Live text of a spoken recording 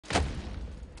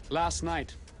Last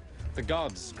night, the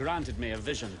gods granted me a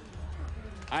vision.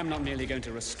 I'm not merely going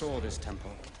to restore this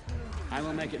temple. I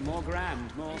will make it more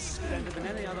grand, more splendid than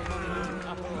any other monument in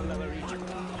Upper or Lower Egypt.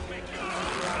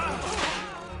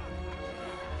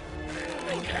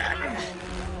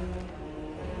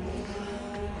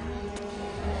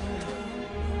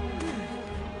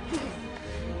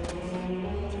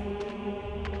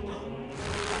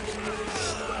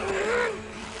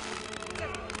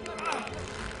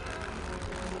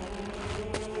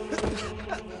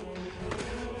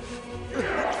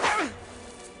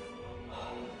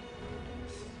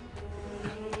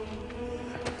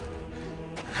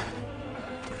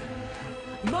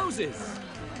 Moses!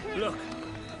 Look,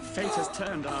 fate has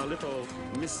turned our little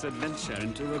misadventure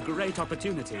into a great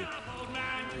opportunity.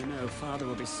 I know Father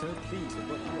will be so pleased with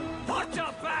what you are. Put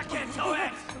your back into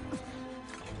it!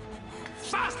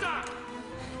 Faster!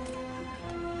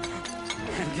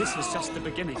 And this was just the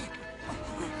beginning.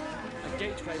 A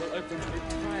gateway will open to an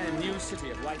entire new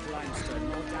city of white limestone,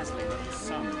 more dazzling than the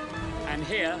sun. And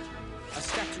here, a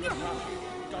statue of Ra,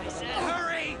 god of the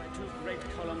Hurry! two great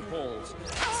column halls.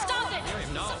 Stop it!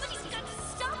 No. Somebody's got to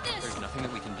stop this! There's nothing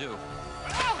that we can do.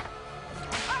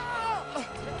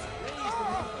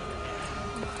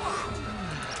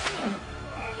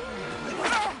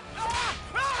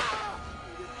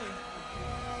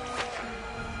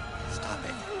 Stop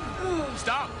it.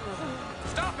 Stop!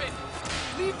 Stop it!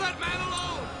 Leave that man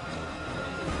alone!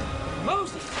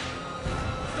 Moses!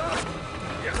 Stop!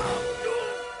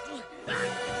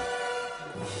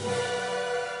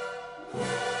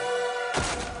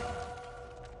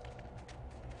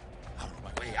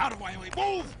 Out of my way,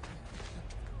 move!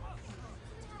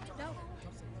 No.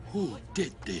 Who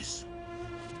did this?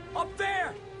 Up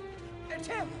there! It's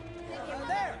him!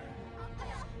 There!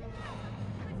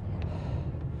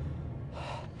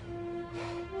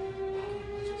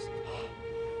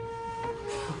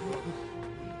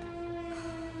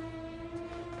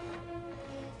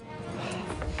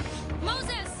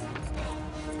 Moses!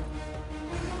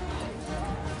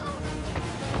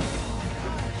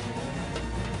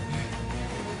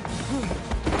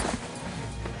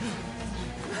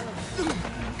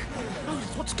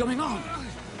 What's going on?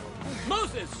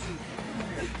 Moses!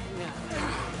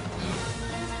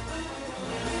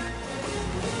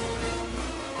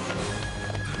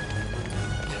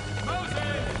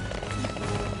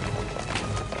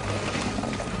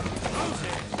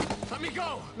 Let me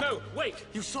go! No, wait!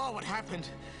 You saw what happened.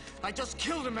 I just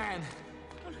killed a man.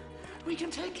 We can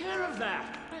take care of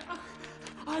that.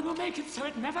 I will make it so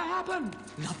it never happened.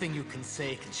 Nothing you can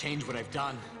say can change what I've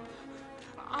done.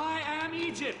 I am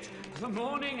Egypt, the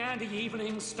morning and the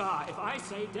evening star. If I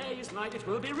say day is night, it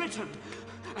will be written.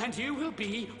 And you will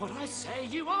be what I say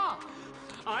you are.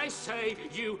 I say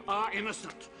you are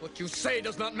innocent. What you say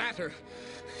does not matter.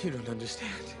 You don't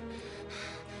understand.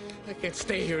 I can't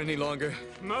stay here any longer.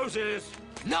 Moses!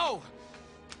 No!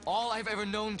 All I've ever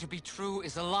known to be true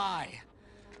is a lie.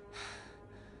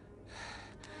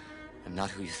 I'm not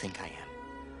who you think I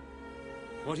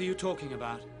am. What are you talking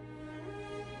about?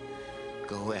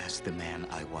 Go ask the man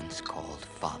I once called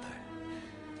father.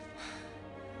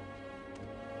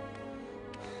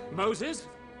 Moses?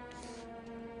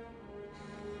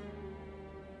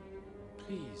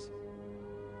 Please.